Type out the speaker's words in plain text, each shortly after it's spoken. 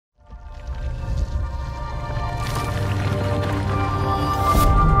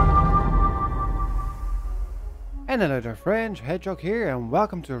And hello there friends, Hedgehog here and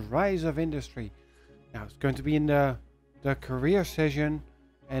welcome to Rise of Industry. Now it's going to be in the career session,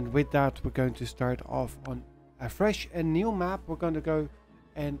 and with that we're going to start off on a fresh and new map. We're going to go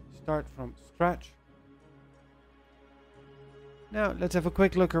and start from scratch. Now let's have a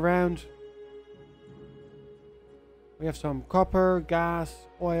quick look around. We have some copper, gas,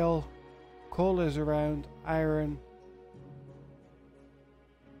 oil, coal is around, iron.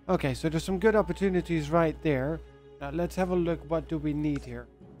 Okay, so there's some good opportunities right there. Now let's have a look, what do we need here?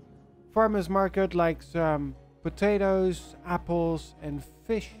 Farmers market likes potatoes, apples and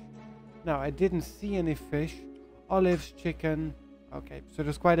fish. Now I didn't see any fish. Olives, chicken. Okay, so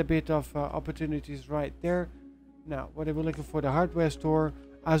there's quite a bit of opportunities right there. Now what are we looking for? The hardware store.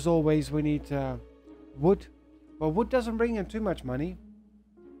 As always we need wood. But wood doesn't bring in too much money.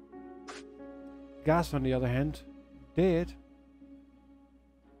 Gas on the other hand did.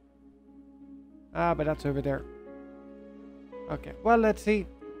 Ah, but that's over there. Okay, well, let's see.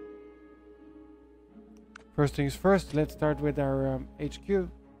 First things first, let's start with our HQ.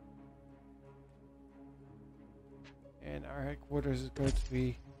 And our headquarters is going to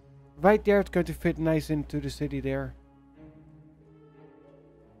be right there. It's going to fit nice into the city there.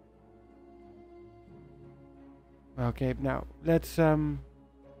 Okay, now let's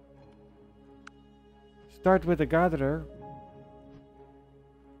start with the gatherer.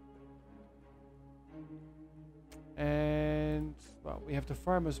 And well, we have the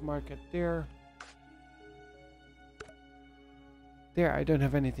farmers market there. There I don't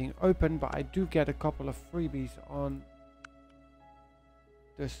have anything open, but I do get a couple of freebies on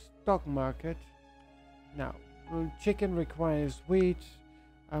the stock market. Now chicken requires wheat.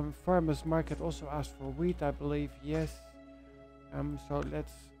 Farmers market also asks for wheat, I believe. Yes. So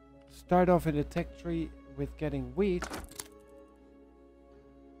let's start off in the tech tree with getting wheat.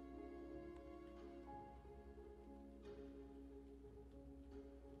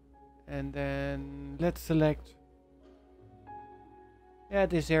 And then let's select. Yeah,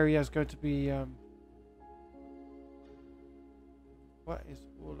 this area is going to be. What is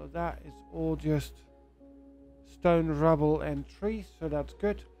all of that? It's all just stone, rubble, and trees, so that's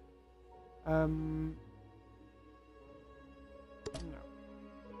good. No.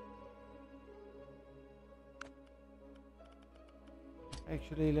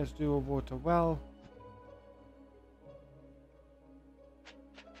 Actually, let's do a water well.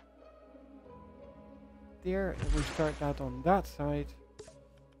 There, and we start that on that side.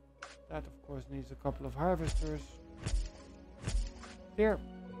 That of course needs a couple of harvesters. There.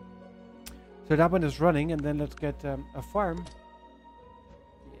 So that one is running, and then let's get a farm.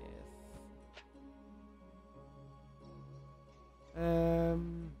 Yes.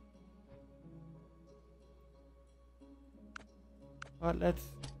 Well,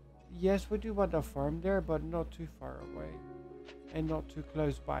 let's. Yes, we do want a farm there, but not too far away, and not too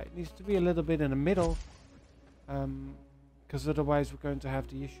close by. It needs to be a little bit in the middle. Because otherwise we're going to have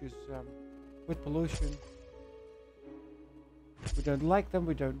the issues with pollution. We don't like them,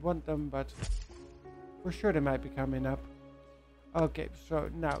 we don't want them, but for sure they might be coming up. Okay, so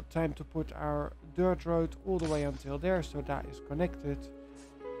now time to put our dirt road all the way until there, so that is connected.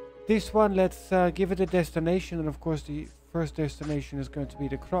 This one, let's give it a destination, and of course the first destination is going to be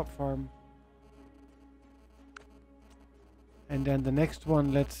the crop farm. And then the next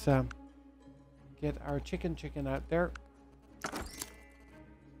one, let's get our chicken out there.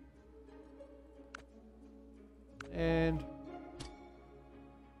 And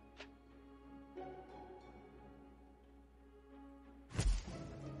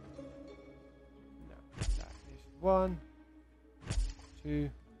no, that is 1, 2,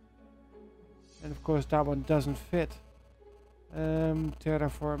 and of course that one doesn't fit.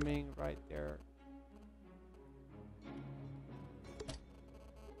 Terraforming right there.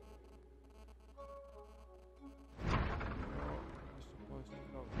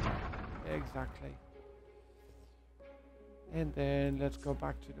 Exactly. And then let's go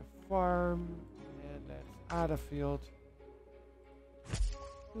back to the farm and let's add a field.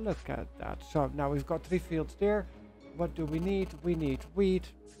 Look at that. So now we've got 3 fields there. What do we need? We need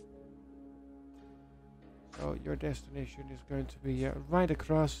wheat. So your destination is going to be right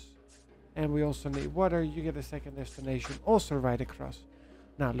across. And we also need water. You get a second destination also right across.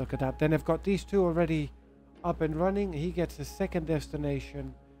 Now look at that. Then I've got these 2 already up and running. He gets a second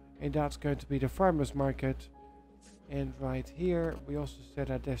destination. And that's going to be the farmers market. And right here we also set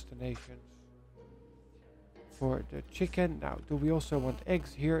our destinations for the chicken. Now do we also want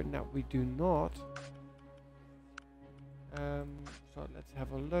eggs here? No, we do not. So let's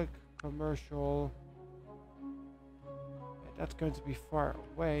have a look. Commercial. That's going to be far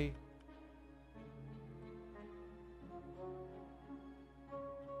away.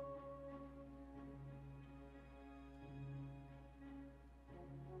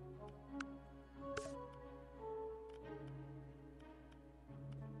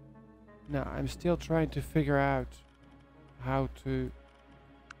 Now, I'm still trying to figure out how to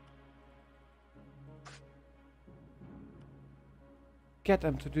get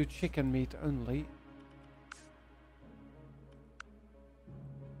them to do chicken meat only.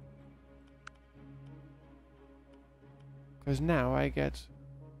 Because now I get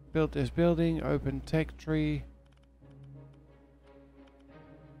build this building, open tech tree.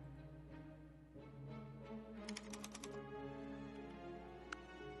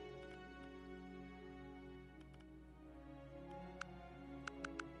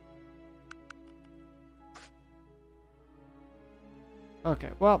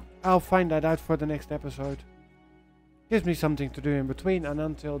 Okay, well, I'll find that out for the next episode. Gives me something to do in between, and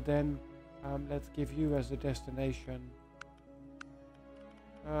until then, let's give you as a destination.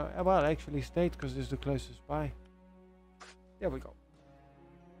 Well, actually state, because this is the closest by. There we go.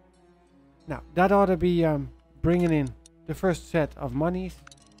 Now, that ought to be bringing in the first set of monies.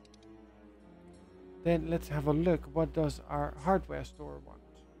 Then let's have a look. What does our hardware store want?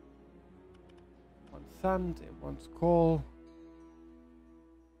 It wants sand, it wants coal.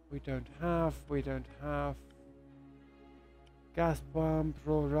 We don't have gas pump,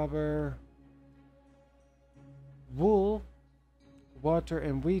 raw rubber, wool, water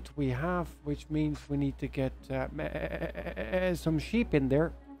and wheat we have, which means we need to get some sheep in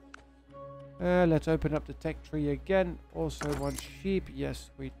there. Let's open up the tech tree again. Also want sheep,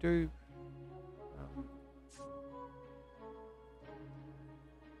 yes we do.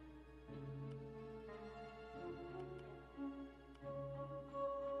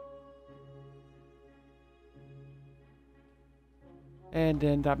 And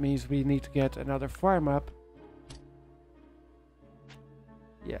then that means we need to get another farm up.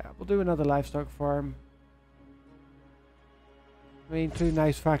 Yeah, we'll do another livestock farm. I mean, two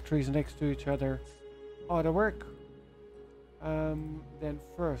nice factories next to each other ought to work. Then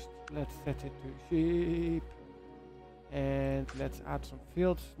first, let's set it to sheep. And let's add some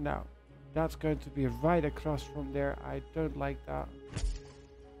fields. Now, that's going to be right across from there. I don't like that.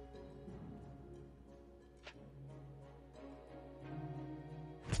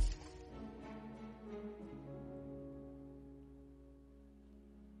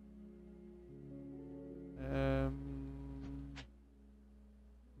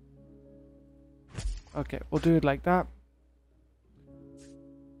 Okay, we'll do it like that.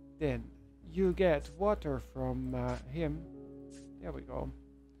 Then you get water from him. There we go.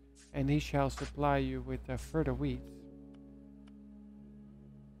 And he shall supply you with further wheat.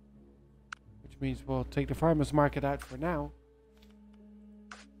 Which means we'll take the farmer's market out for now.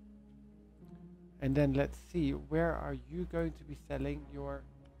 And then let's see, where are you going to be selling your...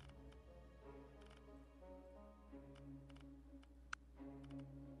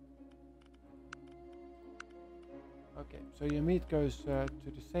 Okay, so your meat goes to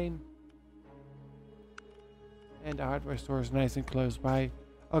the same. And the hardware store is nice and close by.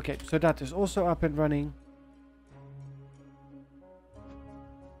 Okay, so that is also up and running.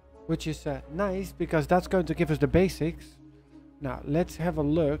 Which is nice, because that's going to give us the basics. Now, let's have a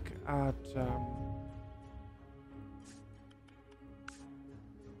look at...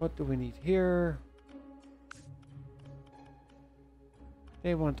 what do we need here?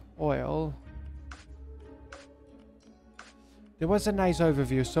 They want oil. There was a nice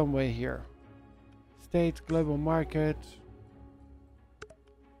overview somewhere here. State, global market.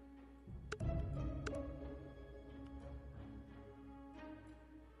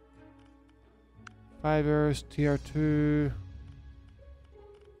 Fibers, tier 2.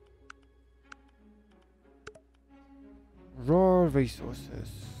 Raw resources.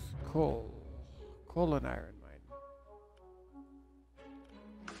 Coal. Coal and iron mine.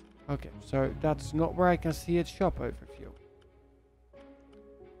 Okay, so that's not where I can see its shop overview.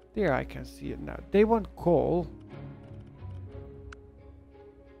 There I can see it now. They want coal.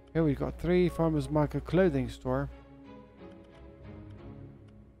 Here we got 3 farmers market clothing store.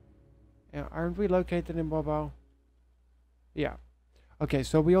 Yeah, aren't we located in Bobo? Yeah. Okay,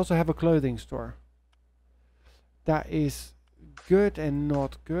 so we also have a clothing store. That is good and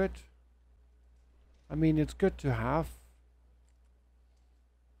not good. I mean, it's good to have.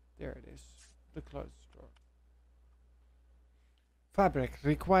 There it is. The clothes store. Fabric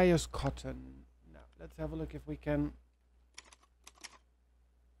requires cotton. Now, let's have a look if we can...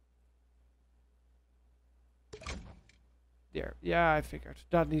 There. Yeah, I figured.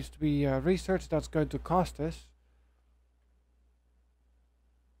 That needs to be researched. That's going to cost us.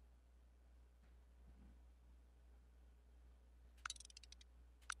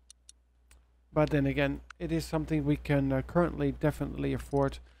 But then again, it is something we can currently definitely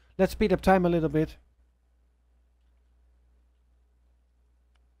afford. Let's speed up time a little bit.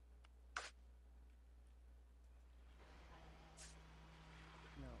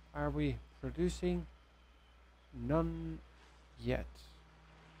 Are we producing? None yet.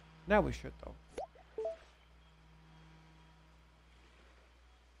 Now we should though.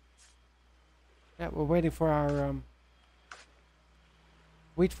 Yeah, we're waiting for our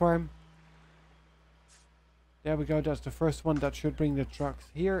wheat farm. There we go, that's the first one. That should bring the trucks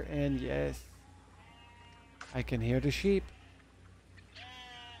here, and yes, I can hear the sheep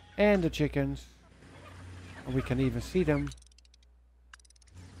and the chickens, and we can even see them.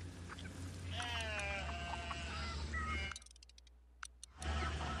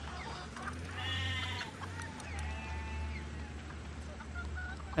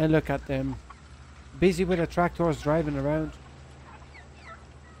 And look at them, busy with the tractors driving around,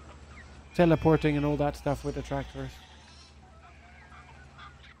 teleporting and all that stuff with the tractors.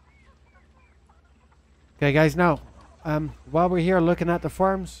 Okay guys, now while we're here looking at the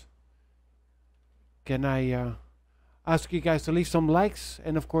farms, can I ask you guys to leave some likes?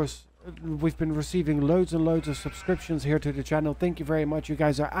 And of course, we've been receiving loads and loads of subscriptions here to the channel. Thank you very much. You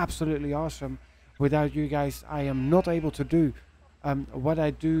guys are absolutely awesome. Without you guys, I am not able to do what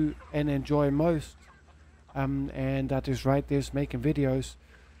I do and enjoy most, and that is making videos.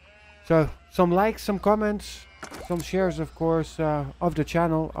 So some likes, some comments, some shares, of course, of the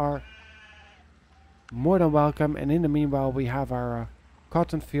channel are more than welcome. And in the meanwhile, we have our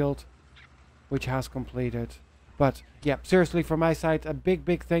cotton field, which has completed. But yeah, seriously, from my side, a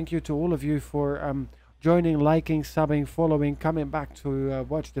big thank you to all of you for joining, liking, subbing, following, coming back to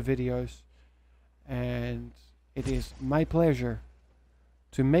watch the videos. And it is my pleasure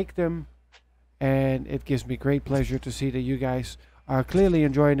to make them, and it gives me great pleasure to see that you guys are clearly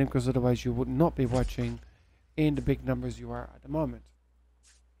enjoying them, because otherwise you would not be watching in the big numbers you are at the moment.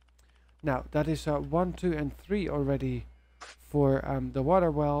 Now that is 1, 2 and 3 already for the water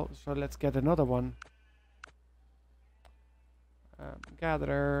well, so let's get another one.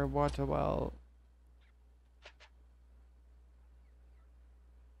 Gatherer, water well.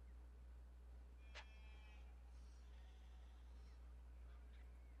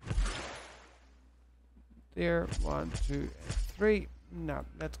 There, 1, 2 and 3. Now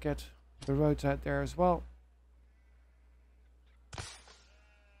let's get the roads out there as well.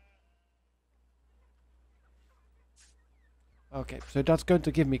 Okay, so that's going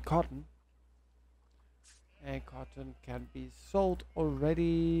to give me cotton. And cotton can be sold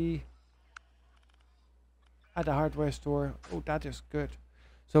already at the hardware store. Oh, that is good.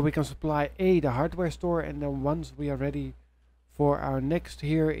 So we can supply the hardware store, and then once we are ready for our next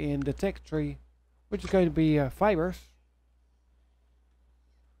here in the tech tree, which is going to be fibers.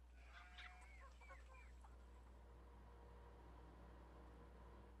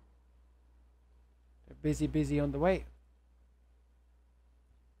 They're busy on the way.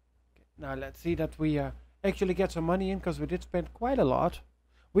 Okay, now let's see that we actually get some money in, because we did spend quite a lot.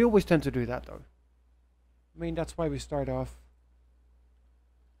 We always tend to do that though. I mean, that's why we start off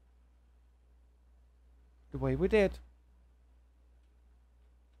the way we did.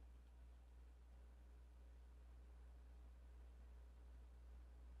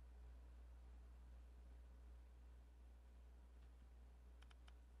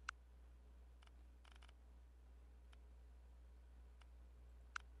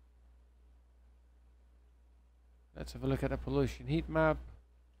 Let's have a look at the pollution heat map.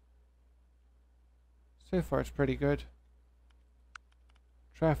 So far it's pretty good.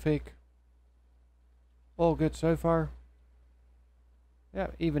 Traffic, all good so far. Yeah,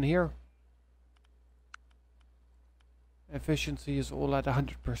 even here. Efficiency is all at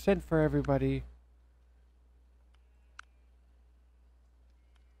 100% for everybody.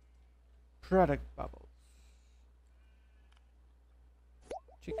 Product bubbles.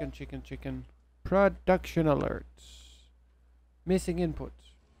 Chicken. Production alerts. Missing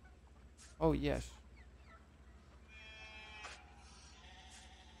inputs. Oh yes.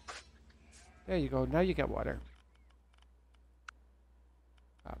 There you go. Now you get water.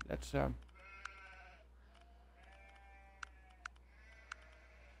 Let's yeah.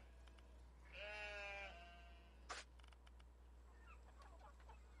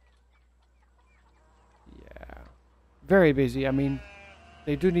 Very busy. I mean,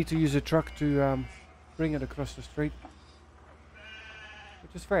 they do need to use a truck to bring it across the street,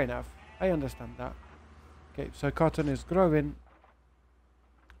 which is fair enough. I understand that. Okay, so cotton is growing.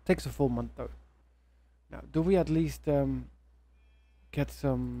 Takes a full month though. Now, do we at least get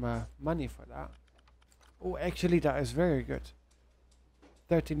some money for that? Oh, actually, that is very good.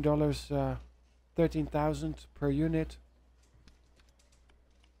 $13, 13,000 per unit.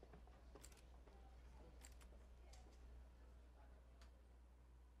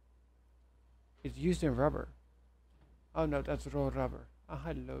 It's used in rubber. Oh no, that's raw rubber.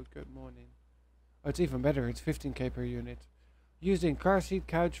 Hello, good morning. Oh, it's even better. It's 15k per unit. Used in car seat,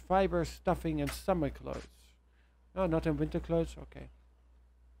 couch, fiber, stuffing, and summer clothes. Oh, not in winter clothes? Okay.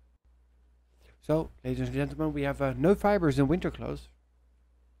 So, ladies and gentlemen, we have no fibers in winter clothes.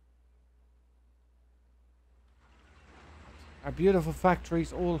 Our beautiful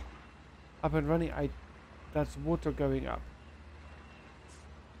factories all up and running. That's water going up.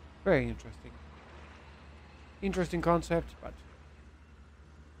 Very interesting. Interesting concept, but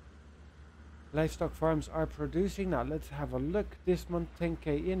livestock farms are producing. Now let's have a look. This month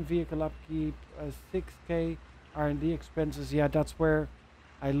 10k in vehicle upkeep, 6k R&D expenses. Yeah, that's where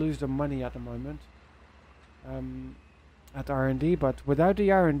I lose the money at the moment. At R&D, but without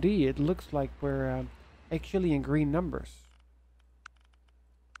the R&D, it looks like we're actually in green numbers.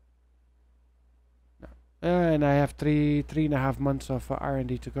 No. And I have three and a half months of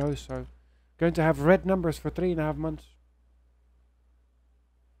R&D to go, so going to have red numbers for 3.5 months.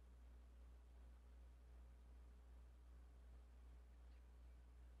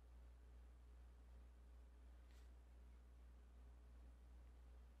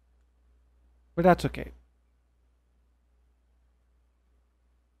 But that's okay.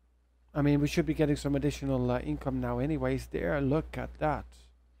 I mean, we should be getting some additional income now anyways. There, look at that.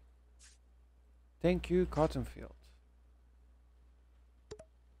 Thank you, Cottonfield.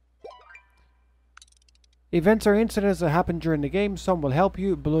 Events or incidents that happen during the game. Some will help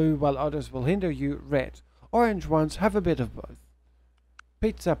you, blue, while others will hinder you, red. Orange ones have a bit of both.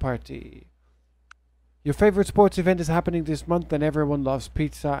 Pizza party. Your favorite sports event is happening this month and everyone loves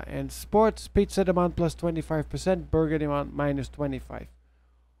pizza and sports. Pizza demand plus 25%, burger demand minus 25%.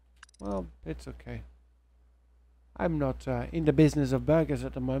 Well, it's okay. I'm not in the business of burgers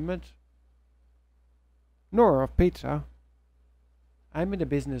at the moment. Nor of pizza. I'm in the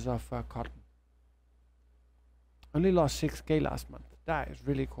business of cotton. Only lost 6k last month. That is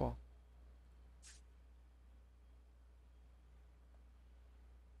really cool.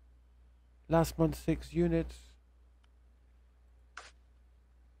 Last month 6 units.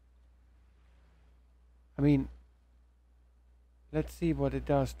 I mean, let's see what it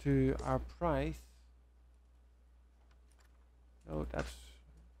does to our price. Oh, that's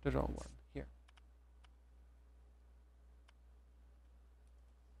the wrong one. Here.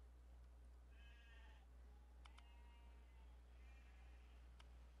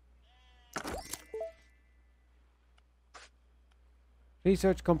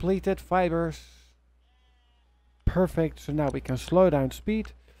 Research completed. Fibers. Perfect. So now we can slow down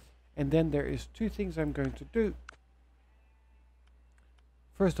speed. And then there is 2 things I'm going to do.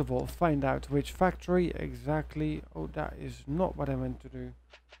 First of all, find out which factory exactly. Oh, that is not what I meant to do.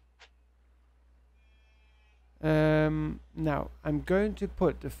 Now, I'm going to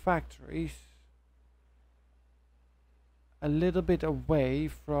put the factories a little bit away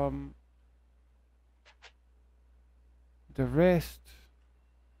from the rest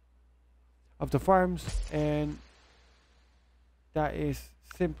of the farms, and that is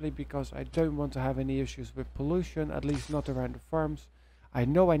simply because I don't want to have any issues with pollution, at least not around the farms. I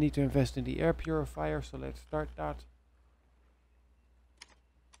know I need to invest in the air purifier, so let's start that.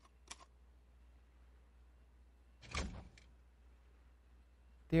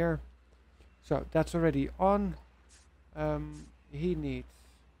 There. So that's already on. He needs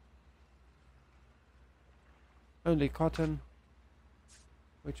only cotton,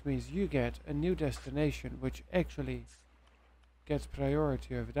 which means you get a new destination, which actually gets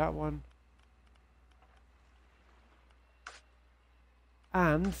priority over that one.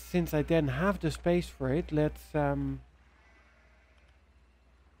 And since I then have the space for it, let's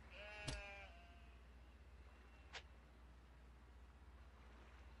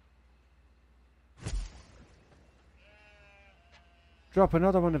drop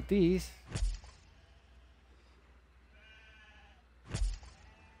another one of these.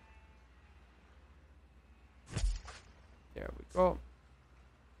 There we go.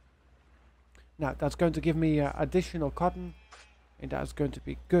 Now that's going to give me additional cotton, and that's going to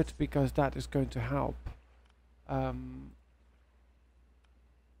be good because that is going to help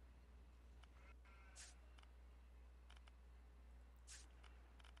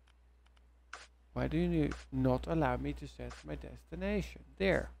why do you not allow me to set my destination?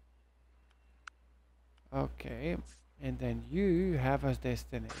 There. Okay, and then you have as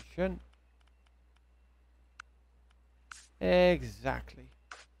destination. Exactly.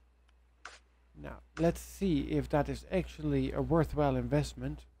 Now, let's see if that is actually a worthwhile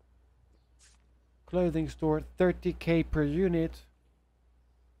investment. Clothing store, 30k per unit.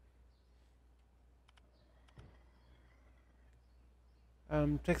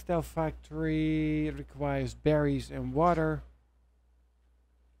 Textile factory requires berries and water.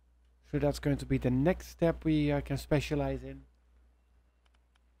 So that's going to be the next step we can specialize in.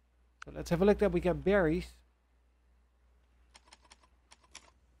 So let's have a look that we get berries.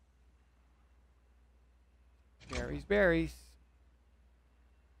 Berries, berries.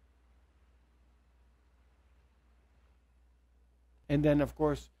 And then, of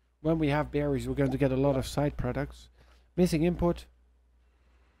course, when we have berries, we're going to get a lot of side products. Missing input.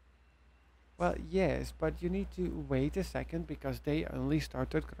 Well, yes, but you need to wait a second because they only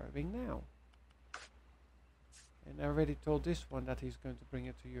started growing now. And I already told this one that he's going to bring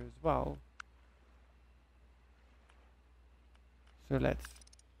it to you as well. So let's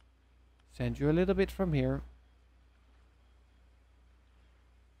send you a little bit from here.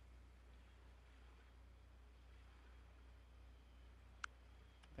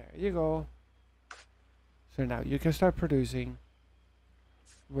 There you go. So now you can start producing,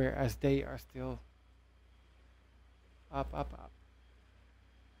 whereas they are still up, up, up.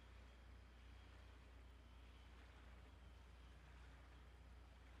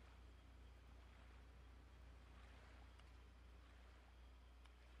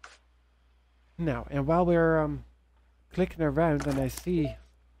 Now, and while we're clicking around and I see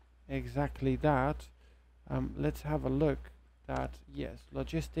exactly that, let's have a look that, yes,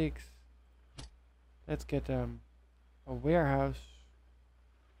 logistics. Let's get a warehouse.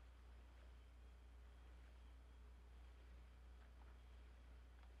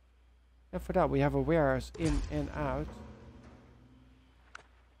 And for that we have a warehouse in and out.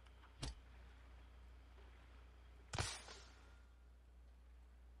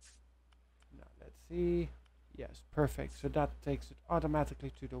 Now let's see. Yes, perfect. So that takes it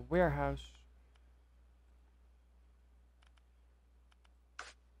automatically to the warehouse.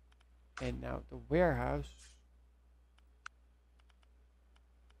 And now the warehouse.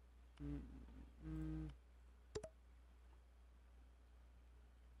 To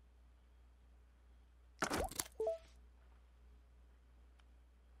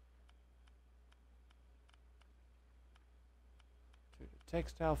the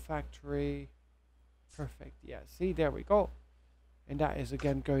textile factory. Perfect. Yeah, see, there we go. And that is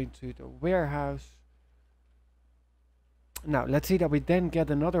again going to the warehouse. Now, let's see that we then get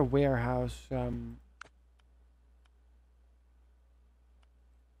another warehouse.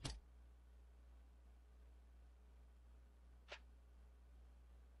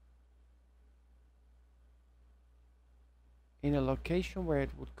 In a location where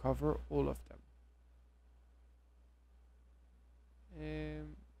it would cover all of them.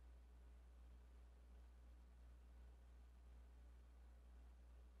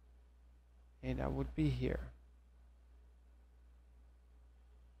 And that would be here.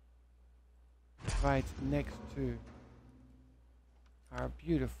 Right next to our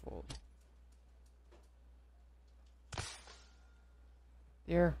beautiful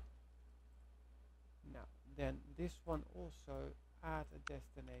there. Now then this one also at a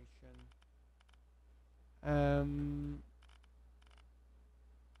destination.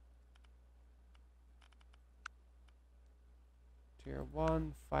 Tier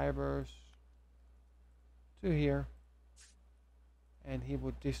 1 fibers to here, and he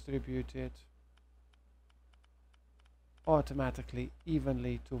would distribute it automatically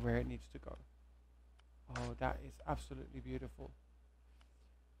evenly to where it needs to go. Oh, that is absolutely beautiful.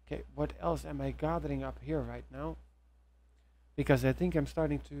 Okay, what else am I gathering up here right now? Because I think I'm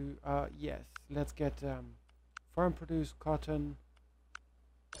starting to yes, let's get farm produced cotton.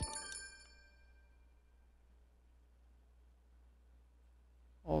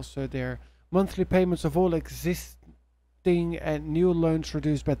 Also their monthly payments of all existing and new loans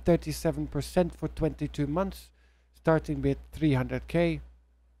reduced by 37% for 22 months, starting with 300k.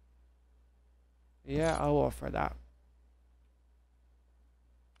 Yeah, I'll offer that.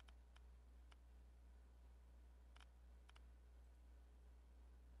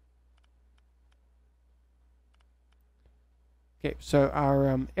 Okay, so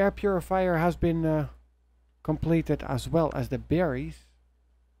our air purifier has been completed, as well as the berries.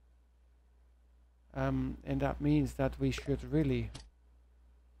 And that means that we should really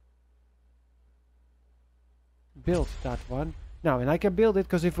build that one. Now, and I can build it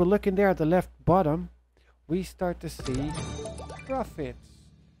because if we look in there at the left bottom, we start to see profits.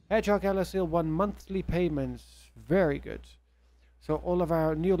 Hedgehog LSL 1 monthly payments. Very good. So all of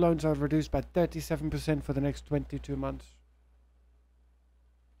our new loans are reduced by 37% for the next 22 months.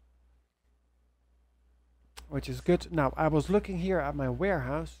 Which is good. Now, I was looking here at my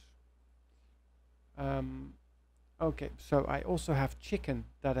warehouse. Okay, so I also have chicken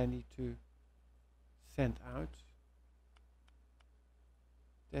that I need to send out.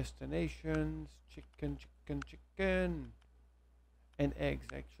 Destinations, chicken, chicken, chicken. And eggs,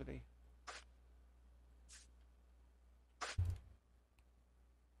 actually.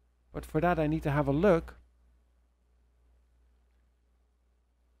 But for that I need to have a look.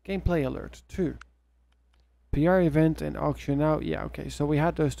 Gameplay alert 2. PR event and auction now. Yeah, okay, so we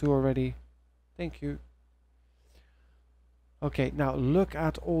had those two already. Thank you. Okay, now look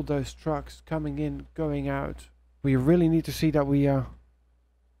at all those trucks coming in, going out. We really need to see that we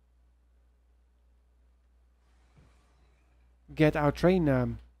get our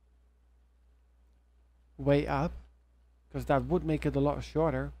train way up, because that would make it a lot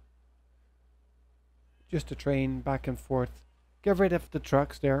shorter. Just a train back and forth. Get rid of the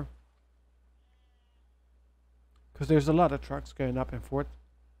trucks there, because there's a lot of trucks going up and forth.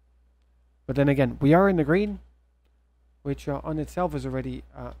 But then again, we are in the green, which on itself is already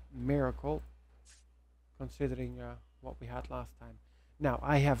a miracle, considering what we had last time. Now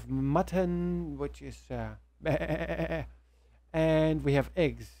I have mutton, which is and we have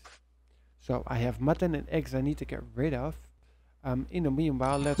eggs. So I have mutton and eggs I need to get rid of. In the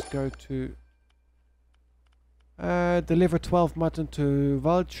meanwhile, let's go to deliver 12 mutton to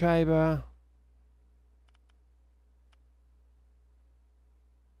Waldscheibe.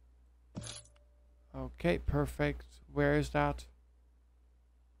 Okay, perfect. Where is that?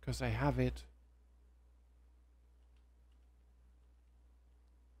 Because I have it.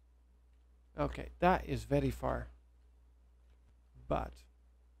 Okay, that is very far. But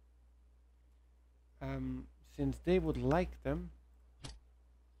since they would like them,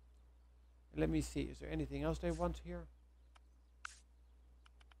 let me see, is there anything else they want here?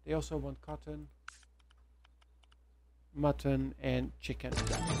 They also want cotton, mutton and chicken.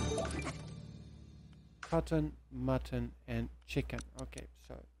 Cotton, mutton and chicken. Okay,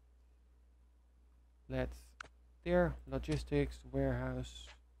 so let's there, logistics, warehouse.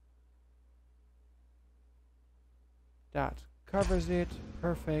 That covers it.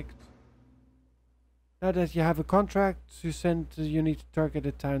 Perfect. Now that you have a contract to send, you need to target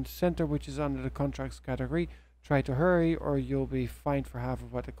the town center, which is under the contracts category. Try to hurry or you'll be fined for half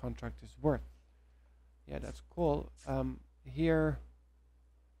of what the contract is worth. Yeah, that's cool. Here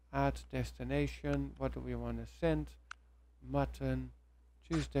at destination, what do we want to send? Mutton.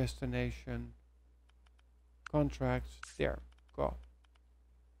 Choose destination. Contracts. There. Go.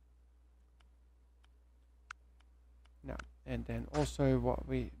 Now, and then also what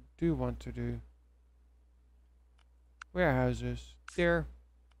we do want to do, warehouses there.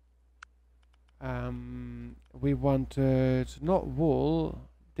 We want not wool.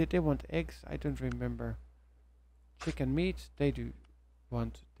 Did they want eggs? I don't remember. Chicken meat, they do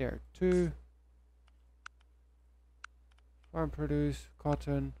want there too. Farm produce,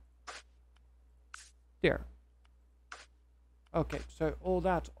 cotton. There. Okay, so all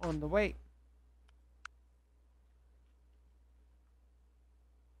that on the way.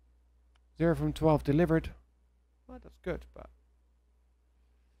 0 from 12 delivered. Well, that's good, but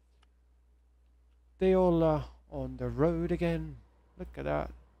they all on the road again. Look at that.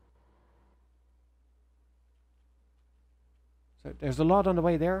 So there's a lot on the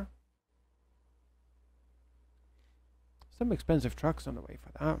way there. Some expensive trucks on the way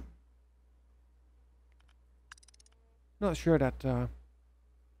for that. Not sure that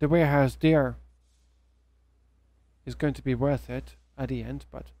the warehouse there is going to be worth it at the end,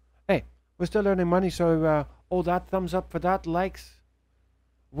 but hey, we're still earning money, so all that thumbs up for that, likes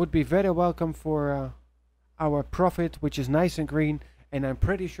would be very welcome for our profit, which is nice and green, and I'm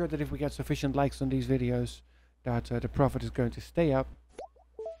pretty sure that if we get sufficient likes on these videos, that the profit is going to stay up.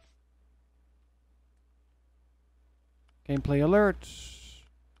 Gameplay alert.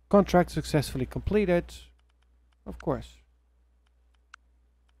 Contract successfully completed. Of course.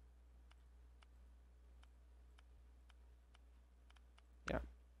 Yeah.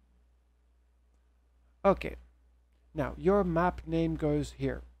 Okay. Now, your map name goes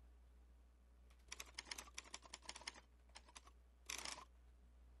here.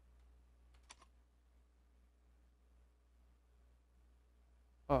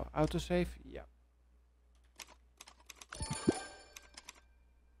 Oh, autosave? Yeah.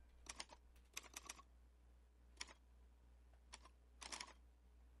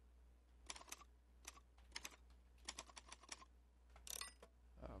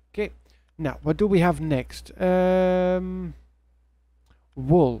 Okay. Now, what do we have next?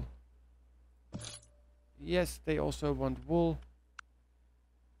 Wool. Yes, they also want wool.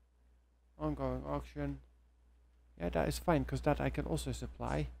 Ongoing auction. Yeah, that is fine, because that I can also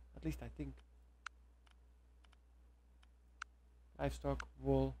supply. At least I think. Livestock,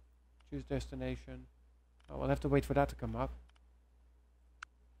 wool, choose destination. Oh, we'll have to wait for that to come up.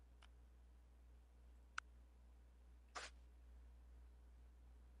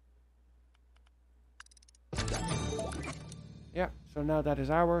 Yeah, so So now that is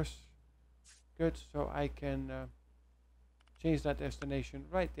ours. Good, so I can change that destination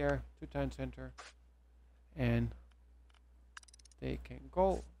right there to town center. And they can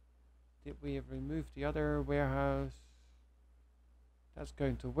go. Did we have removed the other warehouse? That's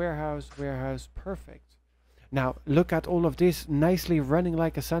going to warehouse, warehouse, perfect. Now look at all of this nicely running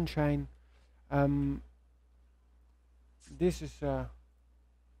like a sunshine. This is oh,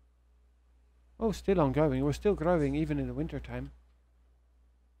 still ongoing. We're still growing even in the winter time.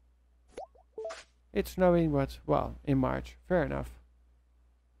 It's snowing, but well, in March. Fair enough.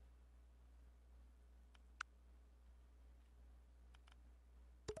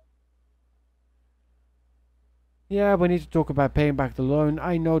 Yeah, we need to talk about paying back the loan.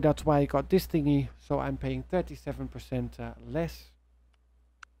 I know that's why I got this thingy, so I'm paying 37% less.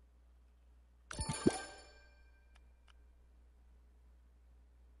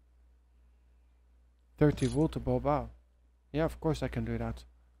 $30 wool to Bobo. Yeah, of course I can do that.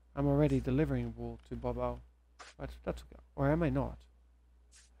 I'm already delivering wool to Bobo. But that's okay. Or am I not?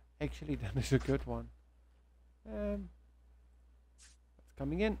 Actually, that is a good one. It's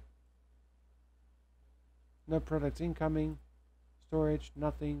coming in. No products incoming. Storage,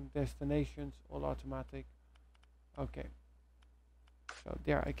 nothing. Destinations, all automatic. Okay. So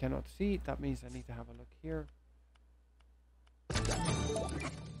there I cannot see. That means I need to have a look here.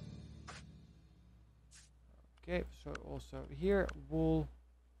 Okay, so also here, wool,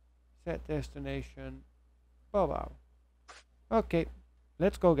 set destination, Bobo. Okay,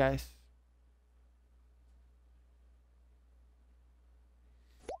 let's go, guys.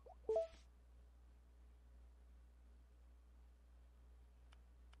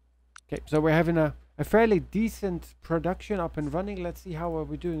 Okay, so we're having a fairly decent production up and running. Let's see how are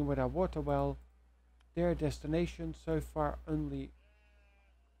we doing with our water well. Their destination so far only.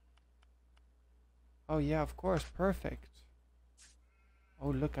 Oh yeah, of course, perfect. Oh,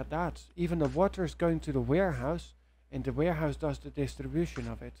 look at that. Even the water is going to the warehouse and the warehouse does the distribution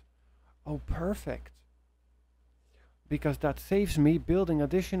of it. Oh, perfect. Because that saves me building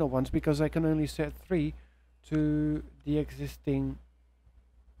additional ones because I can only set 3 to the existing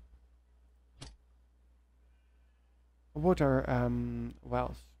water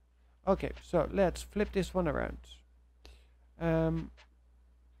wells. Okay, so let's flip this one around.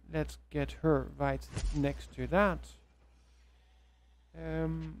 Let's get her right next to that.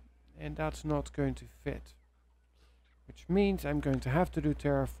 And that's not going to fit. Which means I'm going to have to do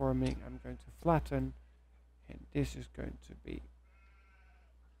terraforming. I'm going to flatten. And this is going to be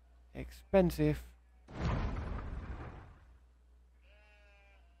expensive.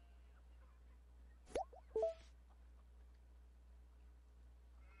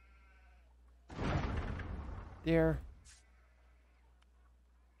 There.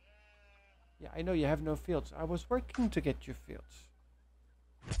 Yeah, I know you have no fields. I was working to get you fields.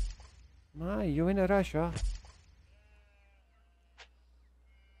 My, you in a rush, huh?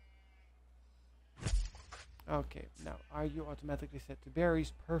 Okay, now are you automatically set to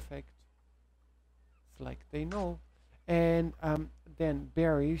berries? Perfect. It's like they know. And then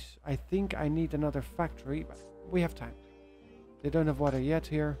berries. I think I need another factory, but we have time. They don't have water yet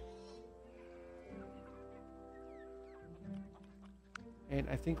here. And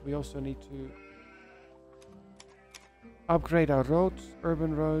I think we also need to upgrade our roads,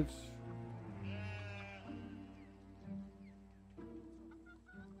 urban roads.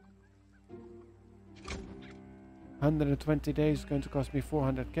 $120 days is going to cost me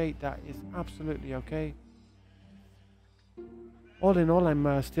 400k. That is absolutely okay. All in all,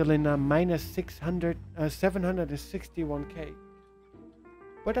 I'm still in minus 761k.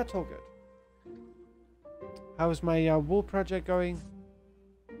 But that's all good. How's my wool project going?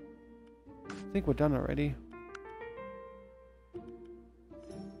 I think we're done already.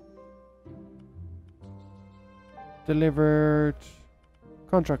 Delivered.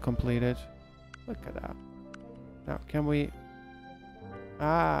 Contract completed. Look at that. Now, can we...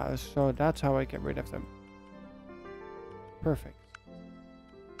 Ah, so that's how I get rid of them. Perfect.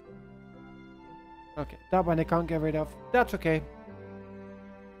 Okay, that one I can't get rid of. That's okay.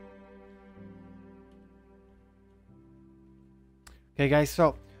 Okay, guys,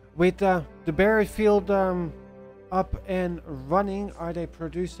 so with the berry field up and running, are they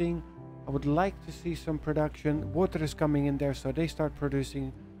producing? I would like to see some production. Water is coming in there, so they start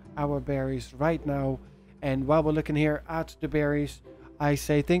producing our berries right now. And while we're looking here at the berries, I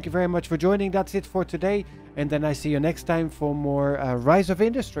say thank you very much for joining. That's it for today. And then I see you next time for more Rise of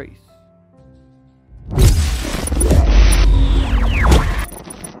Industries.